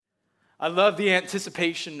I love the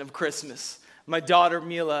anticipation of Christmas. My daughter,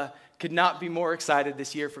 Mila, could not be more excited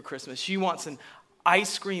this year for Christmas. She wants an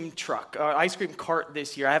ice cream cart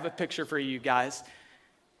this year. I have a picture for you guys.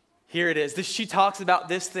 Here it is. She talks about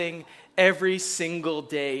this thing every single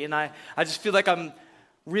day. And I just feel like I'm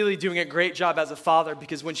really doing a great job as a father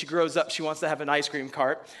because when she grows up, she wants to have an ice cream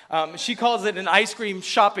cart. She calls it an ice cream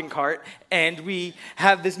shopping cart. And we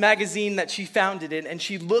have this magazine that she found it in. And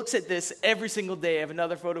she looks at this every single day. I have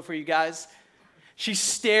another photo for you guys. She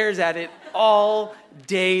stares at it all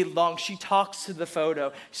day long. She talks to the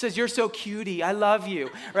photo. She says, "You're so cutie. I love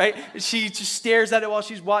you," right? She just stares at it while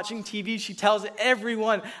she's watching TV. She tells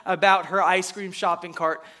everyone about her ice cream shopping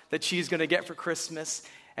cart that she's going to get for Christmas.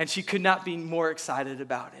 And she could not be more excited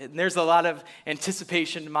about it. And there's a lot of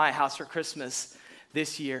anticipation in my house for Christmas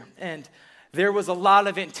this year. And there was a lot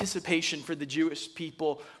of anticipation for the Jewish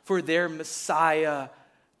people for their Messiah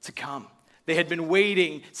to come. They had been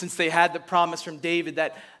waiting since they had the promise from David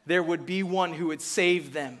that there would be one who would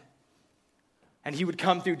save them. And he would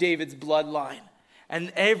come through David's bloodline.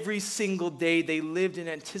 And every single day they lived in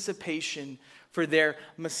anticipation for their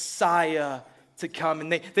Messiah to come.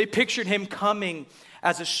 And they pictured him coming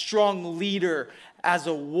as a strong leader, as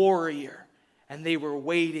a warrior. And they were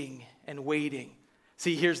waiting and waiting.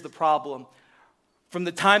 See, here's the problem. From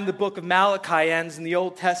the time the book of Malachi ends in the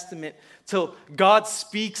Old Testament till God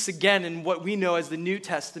speaks again in what we know as the New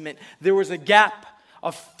Testament, there was a gap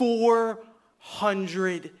of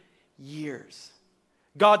 400 years.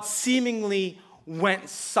 God seemingly went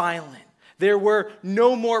silent. There were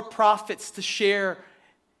no more prophets to share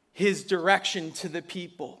his direction to the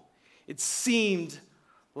people. It seemed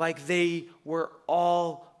like they were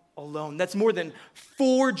all alone. That's more than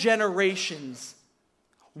 4 generations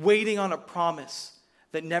waiting on a promise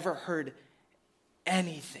that never heard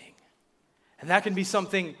anything. And that can be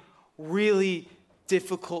something really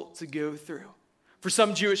difficult to go through. For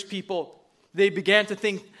some Jewish people, they began to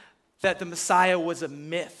think that the Messiah was a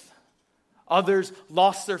myth. Others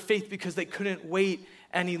lost their faith because they couldn't wait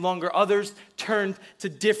any longer. Others turned to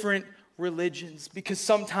different religions because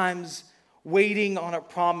sometimes waiting on a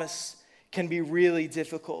promise can be really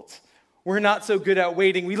difficult. We're not so good at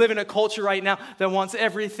waiting. We live in a culture right now that wants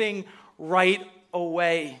everything right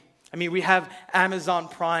away. I mean, we have Amazon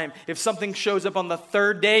Prime. If something shows up on the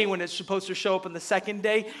 3rd day when it's supposed to show up on the 2nd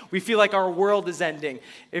day, we feel like our world is ending.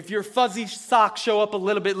 If your fuzzy socks show up a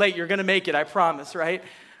little bit late, you're going to make it, I promise, right?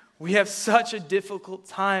 We have such a difficult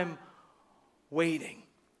time waiting.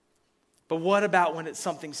 But what about when it's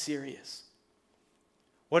something serious?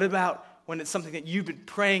 What about when it's something that you've been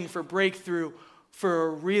praying for breakthrough for a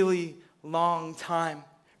really long time?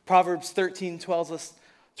 Proverbs 13:12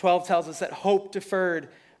 tells us that hope deferred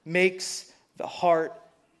makes the heart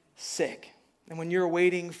sick. And when you're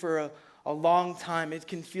waiting for a long time, it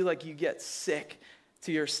can feel like you get sick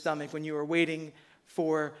to your stomach when you are waiting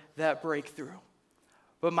for that breakthrough.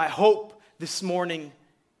 But my hope this morning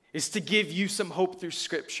is to give you some hope through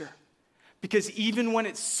Scripture. Because even when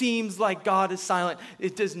it seems like God is silent,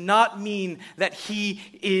 it does not mean that he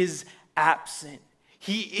is absent.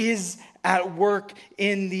 He is at work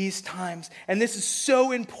in these times. And this is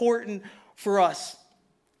so important for us.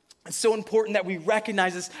 It's so important that we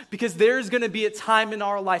recognize this because there's going to be a time in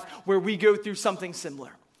our life where we go through something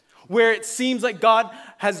similar, where it seems like God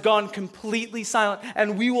has gone completely silent,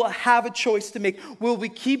 and we will have a choice to make. Will we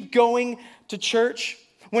keep going to church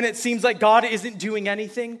when it seems like God isn't doing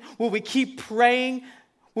anything? Will we keep praying?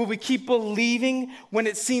 Will we keep believing when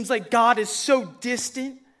it seems like God is so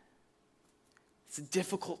distant? It's a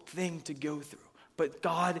difficult thing to go through, but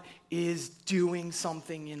God is doing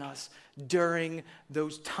something in us during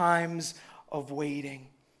those times of waiting.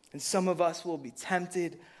 And some of us will be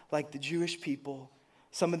tempted, like the Jewish people,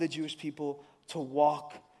 some of the Jewish people, to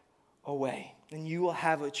walk away. And you will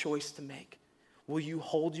have a choice to make. Will you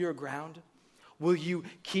hold your ground? Will you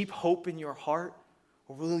keep hope in your heart?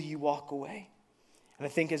 Or will you walk away? And I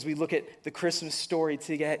think as we look at the Christmas story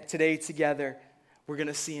today together, we're going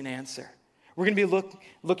to see an answer. We're going to be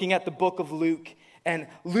looking at the book of Luke. And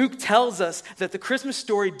Luke tells us that the Christmas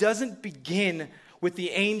story doesn't begin with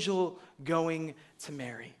the angel going to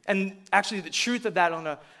Mary. And actually the truth of that on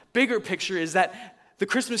a bigger picture is that the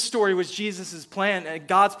Christmas story was Jesus' plan and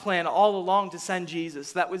God's plan all along to send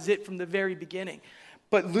Jesus. That was it from the very beginning.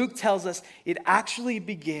 But Luke tells us it actually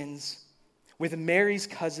begins with Mary's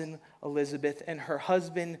cousin Elizabeth and her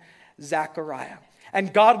husband Zachariah.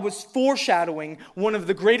 And God was foreshadowing one of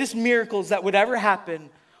the greatest miracles that would ever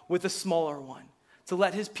happen with a smaller one, to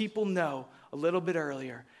let his people know a little bit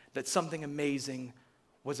earlier that something amazing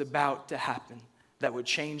was about to happen that would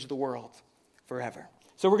change the world forever.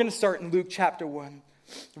 So we're going to start in Luke chapter 1,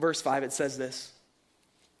 verse 5, it says this.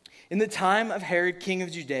 In the time of Herod, king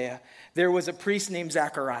of Judea, there was a priest named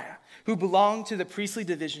Zechariah, who belonged to the priestly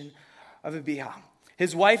division of Abijah.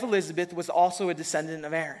 His wife Elizabeth was also a descendant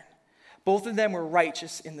of Aaron. Both of them were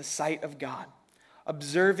righteous in the sight of God,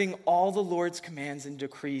 observing all the Lord's commands and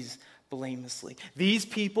decrees blamelessly. These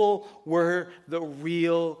people were the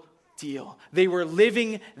real deal. They were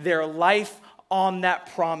living their life on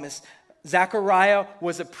that promise. Zechariah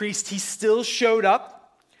was a priest. He still showed up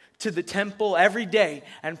to the temple every day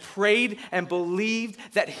and prayed and believed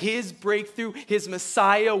that his breakthrough, his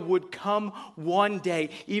Messiah would come one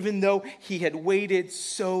day, even though he had waited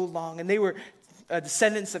so long. And they were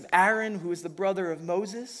descendants of Aaron, who was the brother of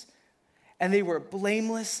Moses, and they were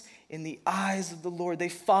blameless in the eyes of the Lord. They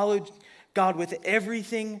followed God with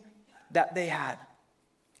everything that they had.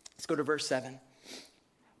 Let's go to verse 7.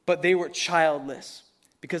 But they were childless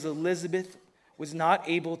because Elizabeth was not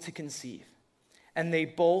able to conceive, and they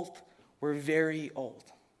both were very old.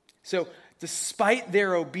 So despite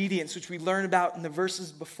their obedience, which we learned about in the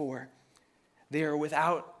verses before, they are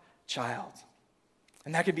without child.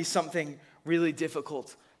 And that could be something really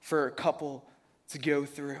difficult for a couple to go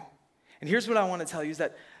through. And here's what I want to tell you is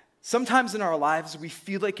that sometimes in our lives, we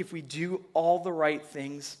feel like if we do all the right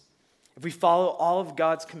things, if we follow all of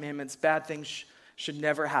God's commandments, bad things should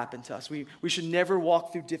never happen to us. We should never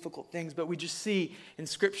walk through difficult things, but we just see in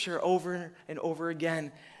Scripture over and over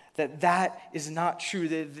again that is not true.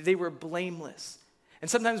 They were blameless. And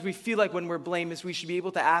sometimes we feel like when we're blameless, we should be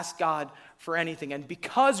able to ask God for anything. And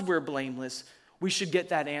because we're blameless, we should get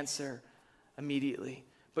that answer immediately.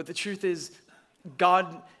 But the truth is,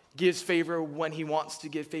 God gives favor when he wants to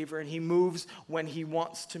give favor, and he moves when he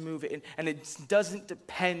wants to move it. And it doesn't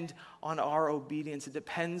depend on our obedience. It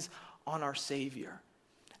depends on our Savior.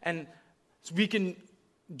 And so we can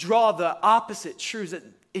draw the opposite truths that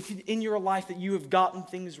if in your life that you have gotten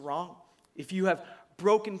things wrong, if you have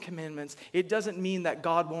broken commandments, it doesn't mean that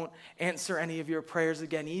God won't answer any of your prayers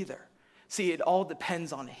again either. See, it all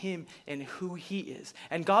depends on him and who he is.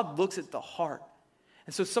 And God looks at the heart.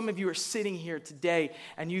 And so some of you are sitting here today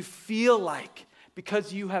and you feel like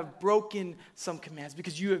because you have broken some commands,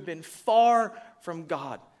 because you have been far from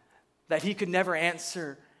God, that he could never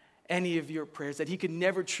answer any of your prayers, that he could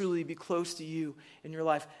never truly be close to you in your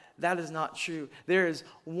life. That is not true. There is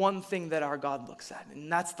one thing that our God looks at, and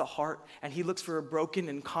that's the heart. And he looks for a broken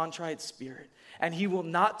and contrite spirit. And he will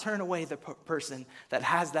not turn away the person that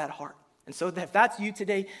has that heart. And so if that's you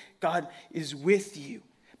today, God is with you.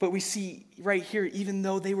 But we see right here, even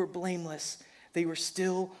though they were blameless, they were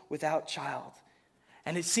still without child.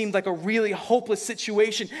 And it seemed like a really hopeless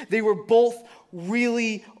situation. They were both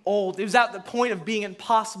really old. It was at the point of being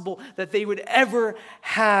impossible that they would ever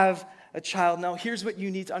have a child. Now, here's what you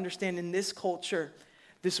need to understand. In this culture,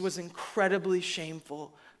 this was incredibly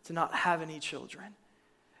shameful to not have any children.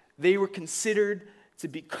 They were considered to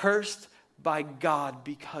be cursed by God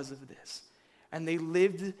because of this. And they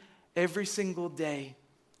lived every single day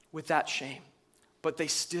with that shame. But they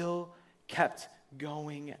still kept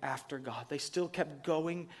going after God. They still kept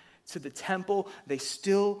going to the temple. They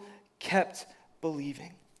still kept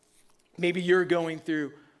believing. Maybe you're going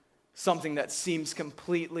through something that seems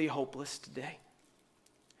completely hopeless today,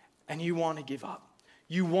 and you want to give up.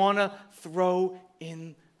 You want to throw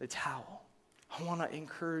in the towel. I want to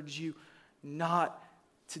encourage you not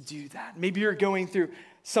to do that. Maybe you're going through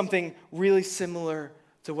something really similar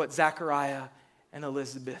to what Zechariah and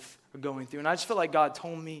Elizabeth are going through. And I just feel like God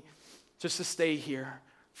told me just to stay here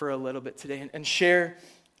for a little bit today and share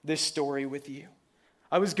this story with you.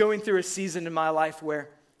 I was going through a season in my life where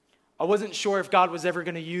I wasn't sure if God was ever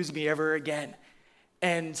going to use me ever again.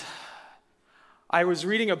 And I was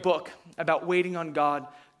reading a book about waiting on God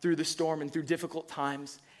through the storm and through difficult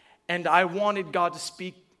times. And I wanted God to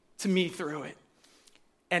speak to me through it.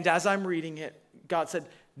 And as I'm reading it, God said,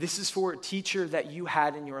 this is for a teacher that you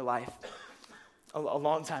had in your life a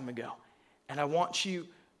long time ago. And I want you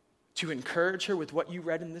to encourage her with what you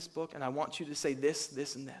read in this book. And I want you to say this,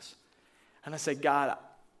 this, and this. And I said, God,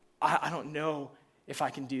 I don't know if I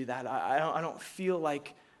can do that. I don't feel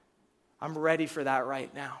like I'm ready for that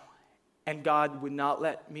right now. And God would not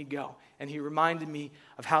let me go. And he reminded me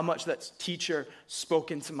of how much that teacher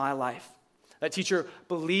spoke into my life. That teacher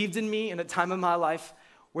believed in me in a time of my life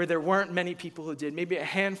where there weren't many people who did. Maybe a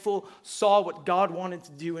handful saw what God wanted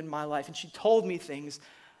to do in my life. And she told me things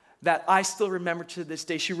that I still remember to this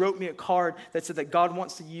day. She wrote me a card that said that God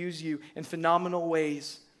wants to use you in phenomenal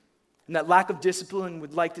ways. And that lack of discipline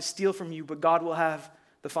would like to steal from you, but God will have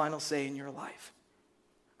the final say in your life.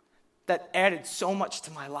 That added so much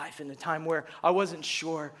to my life in a time where I wasn't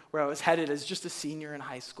sure where I was headed as just a senior in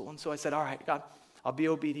high school. And so I said, all right, God, I'll be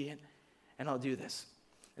obedient, and I'll do this.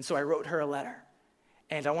 And so I wrote her a letter.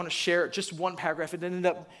 And I want to share just one paragraph. It ended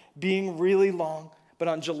up being really long. But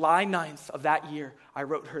on July 9th of that year, I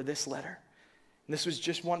wrote her this letter. And this was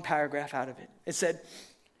just one paragraph out of it. It said,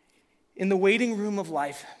 "In the waiting room of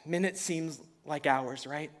life, minutes seem like hours,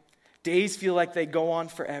 right? Days feel like they go on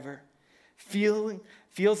forever.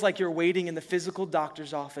 Feels like you're waiting in the physical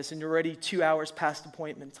doctor's office and you're already 2 hours past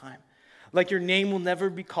appointment time. Like your name will never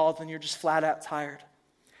be called and you're just flat out tired.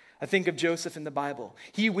 I think of Joseph in the Bible.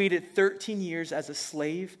 He waited 13 years as a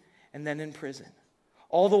slave and then in prison.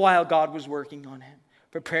 All the while God was working on him,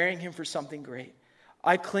 preparing him for something great.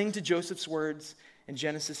 I cling to Joseph's words in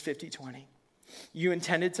Genesis 50:20. You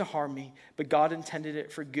intended to harm me, but God intended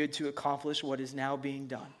it for good to accomplish what is now being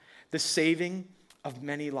done, the saving of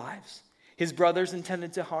many lives. His brothers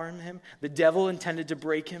intended to harm him. The devil intended to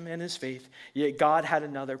break him in his faith, yet God had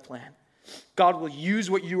another plan. God will use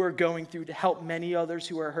what you are going through to help many others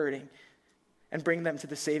who are hurting and bring them to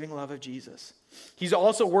the saving love of Jesus. He's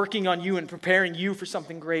also working on you and preparing you for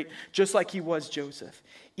something great, just like he was Joseph,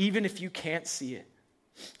 even if you can't see it.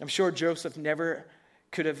 I'm sure Joseph never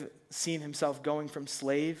could have seen himself going from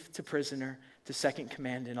slave to prisoner to second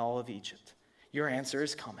command in all of Egypt. Your answer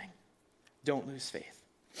is coming. Don't lose faith."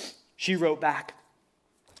 She wrote back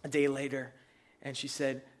a day later, and she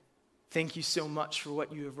said, "Thank you so much for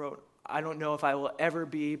what you have wrote. I don't know if I will ever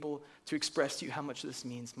be able to express to you how much this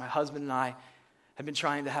means. My husband and I have been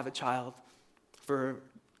trying to have a child for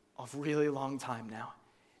a really long time now,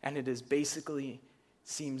 and it is basically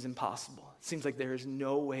seems impossible. It seems like there is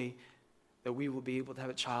no way that we will be able to have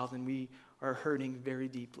a child, and we are hurting very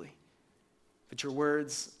deeply. But your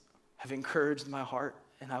words have encouraged my heart,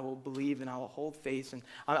 and I will believe and I will hold faith." And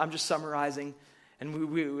I'm just summarizing, and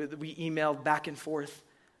we emailed back and forth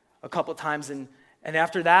a couple times, and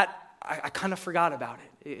after that, I kind of forgot about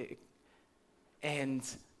it. And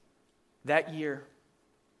that year,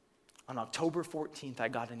 on October 14th, I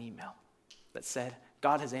got an email that said,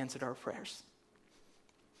 "God has answered our prayers."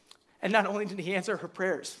 And not only did he answer her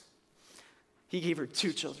prayers, he gave her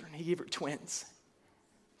 2 children. He gave her twins.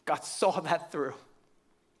 God saw that through.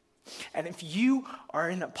 And if you are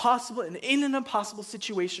in an impossible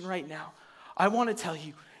situation right now, I want to tell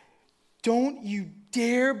you, don't you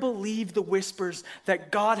dare believe the whispers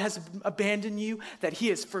that God has abandoned you, that he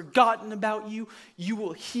has forgotten about you. You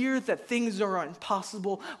will hear that things are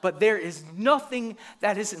impossible, but there is nothing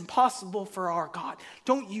that is impossible for our God.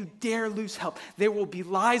 Don't you dare lose hope. There will be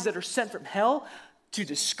lies that are sent from hell to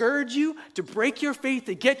discourage you, to break your faith,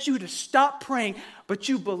 to get you to stop praying, but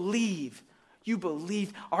you believe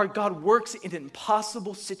our God works in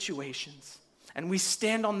impossible situations. And we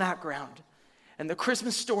stand on that ground. And the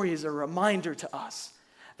Christmas story is a reminder to us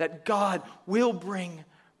that God will bring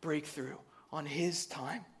breakthrough on his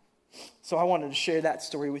time. So I wanted to share that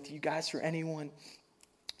story with you guys, for anyone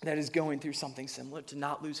that is going through something similar, to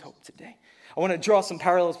not lose hope today. I want to draw some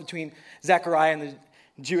parallels between Zechariah and the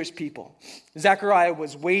Jewish people. Zechariah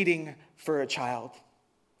was waiting for a child.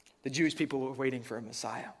 The Jewish people were waiting for a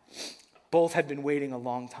Messiah. Both had been waiting a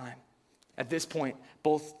long time. At this point,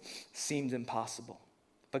 both seemed impossible.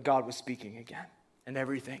 But God was speaking again, and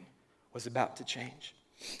everything was about to change.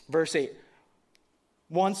 Verse 8,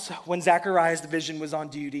 once when Zechariah's division was on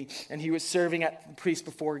duty, and he was serving at the priest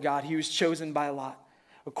before God, he was chosen by lot,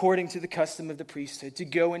 according to the custom of the priesthood, to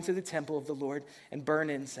go into the temple of the Lord and burn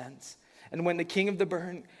incense. And when the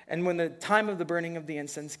time of the burning of the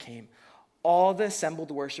incense came, all the assembled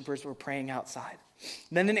worshipers were praying outside.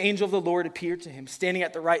 Then an angel of the Lord appeared to him, standing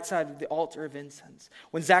at the right side of the altar of incense.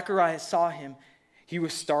 When Zacharias saw him, he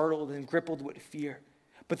was startled and gripped with fear.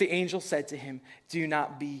 But the angel said to him, "Do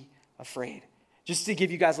not be afraid." Just to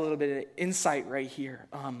give you guys a little bit of insight right here.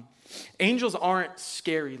 Angels aren't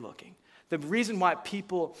scary looking. The reason why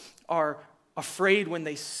people are afraid when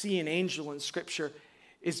they see an angel in Scripture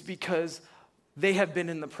is because they have been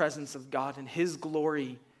in the presence of God, and his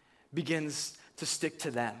glory begins to stick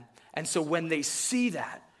to them. And so when they see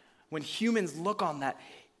that, when humans look on that,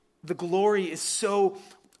 the glory is so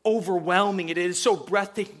overwhelming, it is so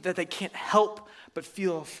breathtaking that they can't help but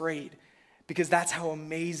feel afraid, because that's how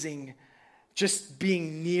amazing just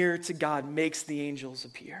being near to God makes the angels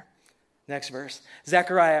appear. Next verse.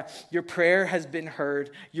 Zechariah, your prayer has been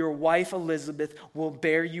heard. Your wife Elizabeth will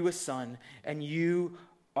bear you a son, and you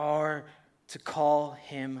are to call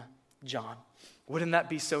him John. Wouldn't that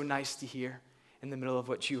be so nice to hear in the middle of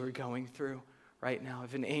what you are going through right now?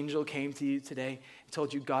 If an angel came to you today and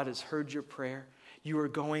told you God has heard your prayer, you are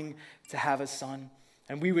going to have a son,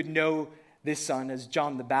 and we would know this son as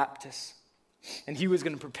John the Baptist. And he was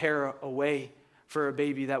going to prepare a way for a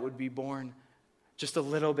baby that would be born just a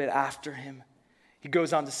little bit after him. He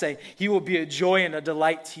goes on to say, he will be a joy and a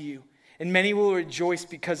delight to you, and many will rejoice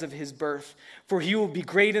because of his birth. For he will be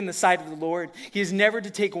great in the sight of the Lord. He is never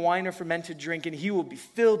to take wine or fermented drink, and he will be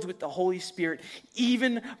filled with the Holy Spirit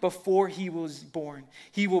even before he was born.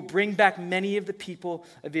 He will bring back many of the people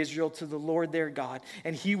of Israel to the Lord their God,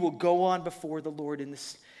 and he will go on before the Lord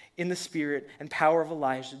in the spirit and power of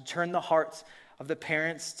Elijah, to turn the hearts of the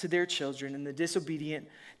parents to their children and the disobedient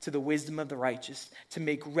to the wisdom of the righteous, to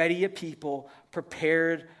make ready a people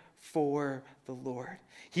prepared for the Lord.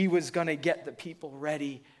 He was going to get the people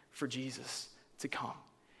ready for Jesus to come.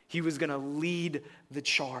 He was going to lead the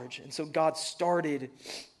charge. And so God started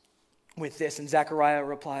with this. And Zechariah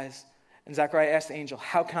asked the angel,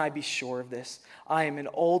 how can I be sure of this? I am an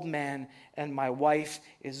old man and my wife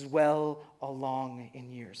is well along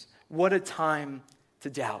in years. What a time to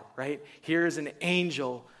doubt, right? Here's an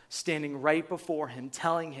angel standing right before him,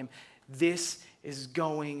 telling him this is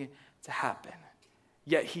going to happen.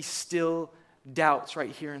 Yet he still doubts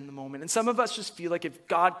right here in the moment. And some of us just feel like if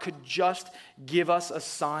God could just give us a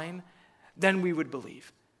sign, then we would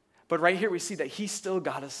believe. But right here we see that he still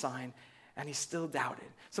got a sign and he still doubted.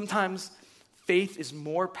 Sometimes faith is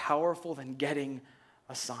more powerful than getting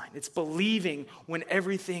a sign. It's believing when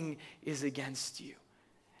everything is against you.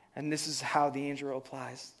 And this is how the angel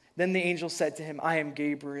replies. Then the angel said to him, I am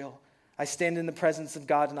Gabriel. I stand in the presence of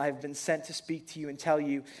God, and I have been sent to speak to you and tell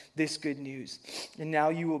you this good news. And now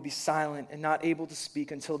you will be silent and not able to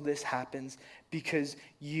speak until this happens, because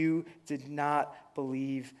you did not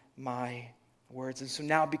believe my words. And so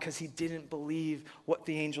now, because he didn't believe what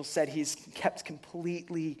the angel said, he's kept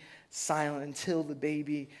completely silent until the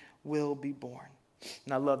baby will be born.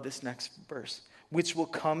 And I love this next verse, which will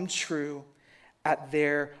come true at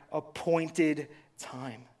their appointed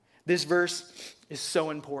time. This verse is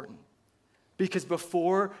so important because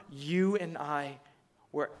before you and I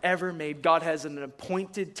were ever made, God has an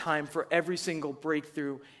appointed time for every single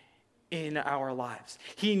breakthrough in our lives.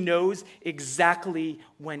 He knows exactly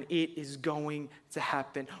when it is going to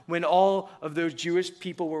happen. When all of those Jewish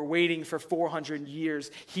people were waiting for 400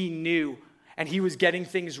 years, he knew, and he was getting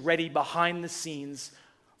things ready behind the scenes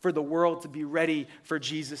for the world to be ready for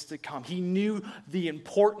Jesus to come. He knew the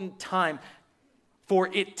important time for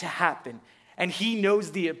it to happen. And he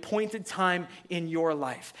knows the appointed time in your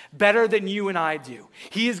life better than you and I do.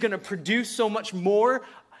 He is going to produce so much more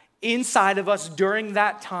inside of us during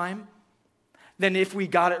that time than if we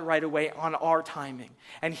got it right away on our timing.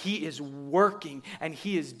 And he is working and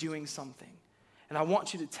he is doing something. And I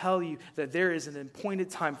want you to tell you that there is an appointed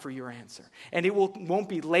time for your answer. And it won't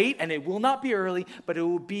be late and it will not be early, but it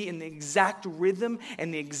will be in the exact rhythm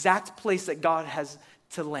and the exact place that God has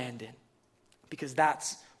to land in. Because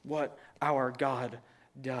that's what our God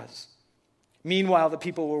does. Meanwhile, the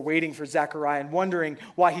people were waiting for Zechariah and wondering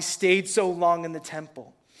why he stayed so long in the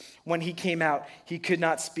temple. When he came out, he could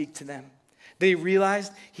not speak to them. They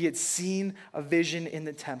realized he had seen a vision in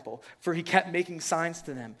the temple, for he kept making signs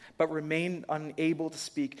to them, but remained unable to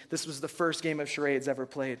speak. This was the first game of charades ever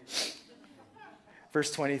played.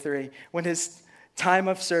 Verse 23, when his time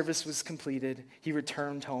of service was completed, he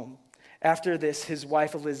returned home. After this, his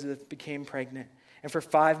wife Elizabeth became pregnant, and for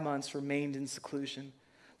 5 months remained in seclusion.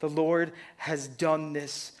 The Lord has done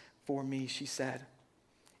this for me, she said.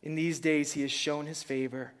 In these days he has shown his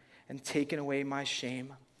favor and taken away my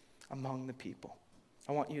shame among the people.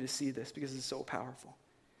 I want you to see this because it's so powerful.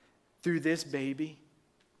 Through this baby,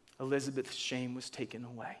 Elizabeth's shame was taken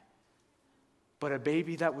away. But a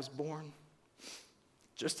baby that was born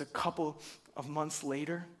just a couple of months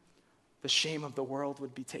later, the shame of the world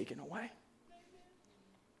would be taken away.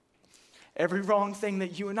 Every wrong thing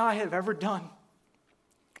that you and I have ever done,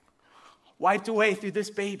 wiped away through this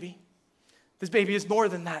baby. This baby is more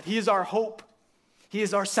than that. He is our hope. He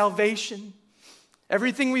is our salvation.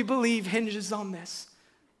 Everything we believe hinges on this.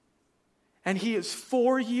 And he is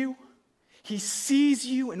for you. He sees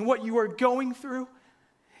you and what you are going through.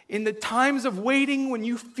 In the times of waiting when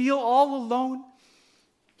you feel all alone,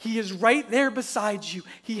 he is right there beside you.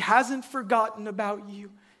 He hasn't forgotten about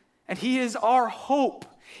you. And he is our hope.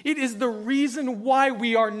 It is the reason why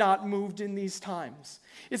we are not moved in these times.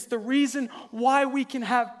 It's the reason why we can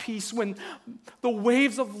have peace when the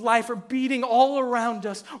waves of life are beating all around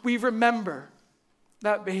us. We remember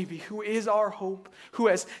that baby who is our hope, who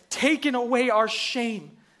has taken away our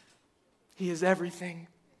shame. He is everything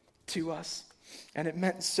to us. And it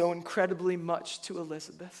meant so incredibly much to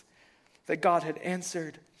Elizabeth that God had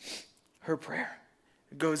answered her prayer.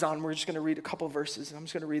 It goes on. We're just going to read a couple verses, and I'm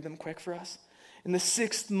just going to read them quick for us. In the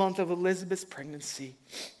 6th month of Elizabeth's pregnancy,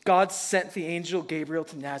 God sent the angel Gabriel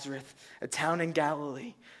to Nazareth, a town in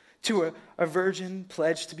Galilee, to a virgin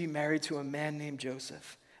pledged to be married to a man named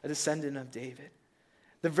Joseph, a descendant of David.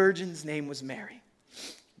 The virgin's name was Mary.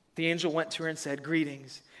 The angel went to her and said,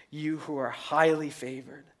 "Greetings, you who are highly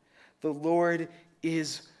favored. The Lord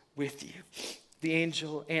is with you." The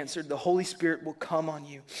angel answered, "The Holy Spirit will come on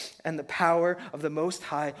you, and the power of the Most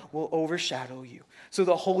High will overshadow you. So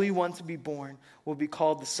the Holy One to be born will be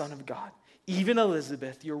called the Son of God. Even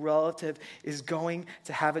Elizabeth, your relative, is going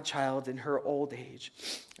to have a child in her old age,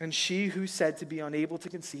 and she who's said to be unable to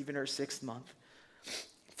conceive in her 6th month.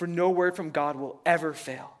 For no word from God will ever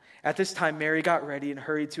fail." At this time, Mary got ready and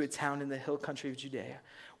hurried to a town in the hill country of Judea.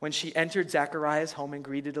 When she entered Zechariah's home and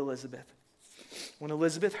greeted Elizabeth. When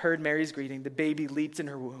Elizabeth heard Mary's greeting, the baby leaped in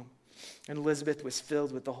her womb, and Elizabeth was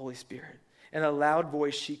filled with the Holy Spirit. In a loud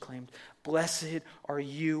voice she claimed, "Blessed are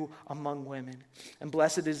you among women, and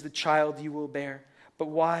blessed is the child you will bear. But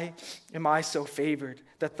why am I so favored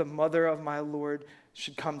that the mother of my Lord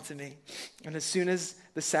should come to me?" And as soon as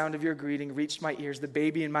the sound of your greeting reached my ears, the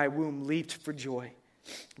baby in my womb leaped for joy.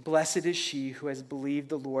 Blessed is she who has believed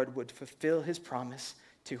the Lord would fulfill his promise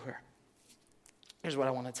to her. Here's what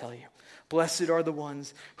I want to tell you. Blessed are the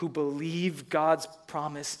ones who believe God's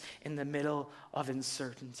promise in the middle of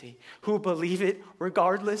uncertainty, who believe it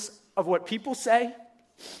regardless of what people say,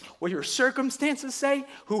 what your circumstances say,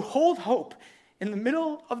 who hold hope in the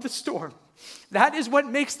middle of the storm. That is what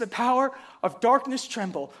makes the power of darkness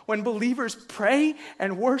tremble, when believers pray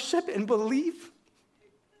and worship and believe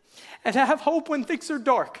and have hope when things are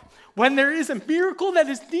dark. When there is a miracle that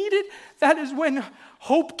is needed, that is when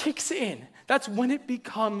hope kicks in. That's when it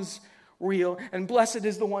becomes real. And blessed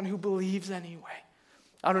is the one who believes anyway.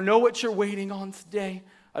 I don't know what you're waiting on today.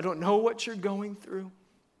 I don't know what you're going through.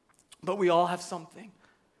 But we all have something.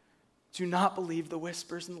 Do not believe the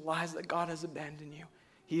whispers and the lies that God has abandoned you.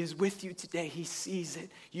 He is with you today. He sees it.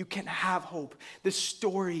 You can have hope. This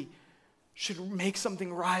story should make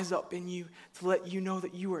something rise up in you to let you know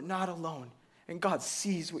that you are not alone. And God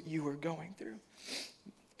sees what you are going through.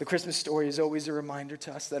 The Christmas story is always a reminder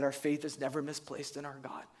to us that our faith is never misplaced in our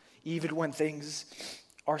God. Even when things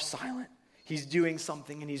are silent, He's doing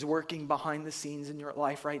something and He's working behind the scenes in your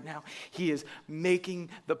life right now. He is making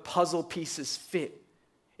the puzzle pieces fit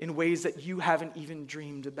in ways that you haven't even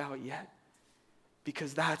dreamed about yet.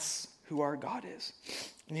 Because that's who our God is.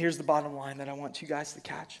 And here's the bottom line that I want you guys to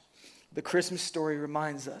catch. The Christmas story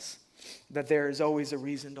reminds us that there is always a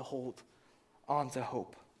reason to hold on to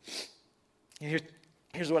hope. And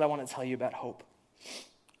here's what I want to tell you about hope.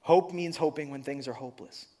 Hope means hoping when things are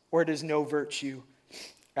hopeless, or it is no virtue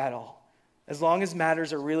at all. As long as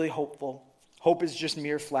matters are really hopeful, hope is just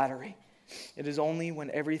mere flattery. It is only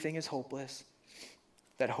when everything is hopeless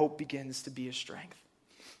that hope begins to be a strength.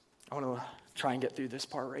 I want to try and get through this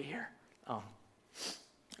part right here. I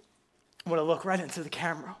want to look right into the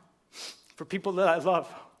camera for people that I love,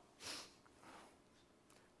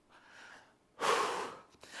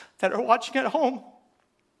 that are watching at home.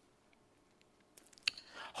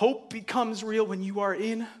 Hope becomes real when you are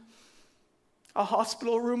in a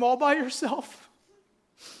hospital room all by yourself.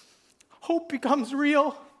 Hope becomes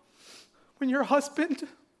real when your husband,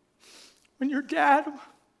 when your dad,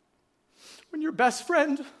 when your best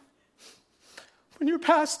friend, when your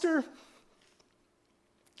pastor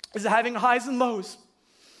is having highs and lows.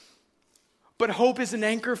 But hope is an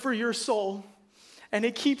anchor for your soul, and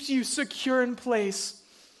it keeps you secure in place.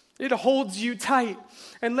 It holds you tight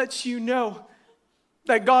and lets you know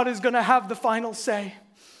that God is going to have the final say.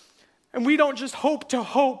 And we don't just hope to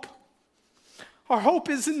hope. Our hope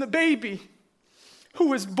is in the baby who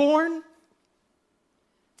was born,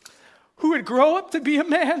 who would grow up to be a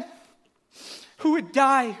man, who would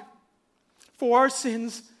die for our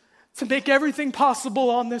sins to make everything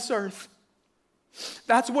possible on this earth.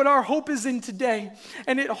 That's what our hope is in today,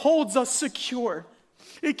 and it holds us secure.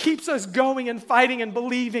 It keeps us going and fighting and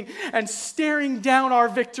believing and staring down our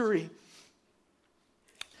victory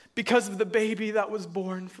because of the baby that was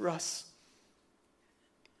born for us,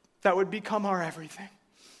 that would become our everything.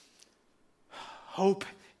 Hope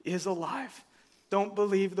is alive. Don't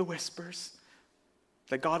believe the whispers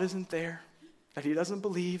that God isn't there, that He doesn't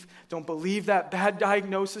believe. Don't believe that bad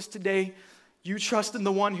diagnosis today. You trust in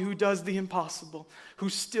the one who does the impossible, who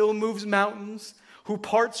still moves mountains, who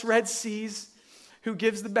parts Red Seas, who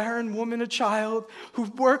gives the barren woman a child, who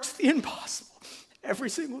works the impossible every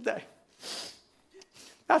single day.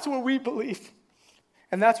 That's what we believe.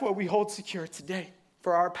 And that's what we hold secure today.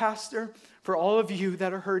 For our pastor, for all of you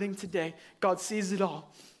that are hurting today, God sees it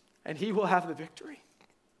all, and He will have the victory.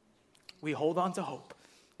 We hold on to hope.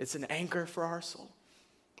 It's an anchor for our soul.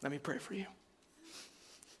 Let me pray for you.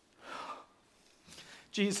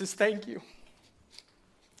 Jesus, thank you.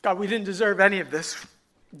 God, we didn't deserve any of this.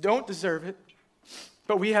 Don't deserve it.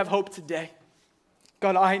 But we have hope today.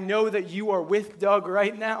 God, I know that you are with Doug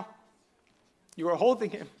right now. You are holding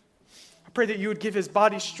him. I pray that you would give his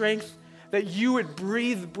body strength, that you would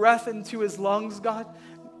breathe breath into his lungs, God.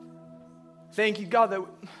 Thank you, God, that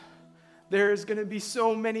there is going to be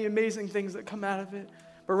so many amazing things that come out of it.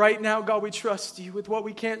 But right now, God, we trust you with what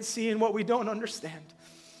we can't see and what we don't understand.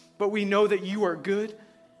 But we know that you are good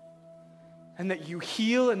and that you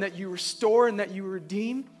heal and that you restore and that you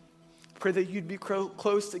redeem. Pray that you'd be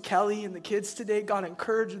close to Kelly and the kids today. God,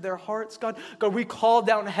 encourage their hearts. God, we call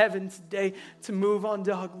down heaven today to move on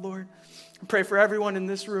Doug, Lord. I pray for everyone in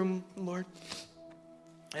this room, Lord.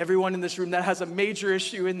 Everyone in this room that has a major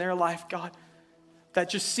issue in their life, God, that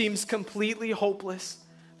just seems completely hopeless,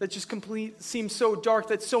 that just seems so dark,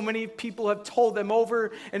 that so many people have told them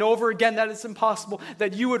over and over again that it's impossible,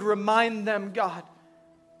 that you would remind them, God,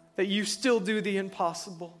 that you still do the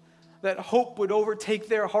impossible, that hope would overtake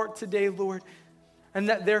their heart today, Lord, and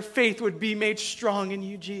that their faith would be made strong in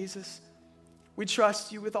you, Jesus. We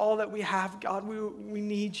trust you with all that we have, God. We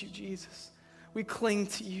need you, Jesus. We cling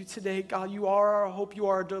to you today, God. You are our hope. You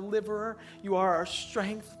are our deliverer. You are our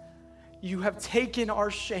strength. You have taken our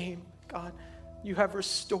shame, God. You have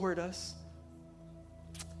restored us.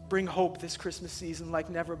 Bring hope this Christmas season like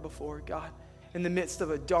never before, God. In the midst of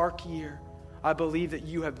a dark year, I believe that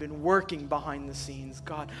you have been working behind the scenes,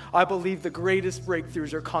 God. I believe the greatest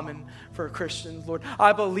breakthroughs are coming for Christians, Lord.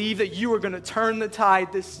 I believe that you are going to turn the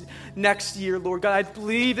tide this next year, Lord. God, I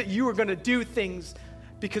believe that you are going to do things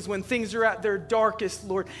because when things are at their darkest,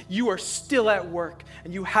 Lord, you are still at work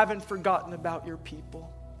and you haven't forgotten about your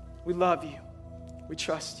people. We love you. We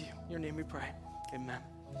trust you. In your name we pray. Amen.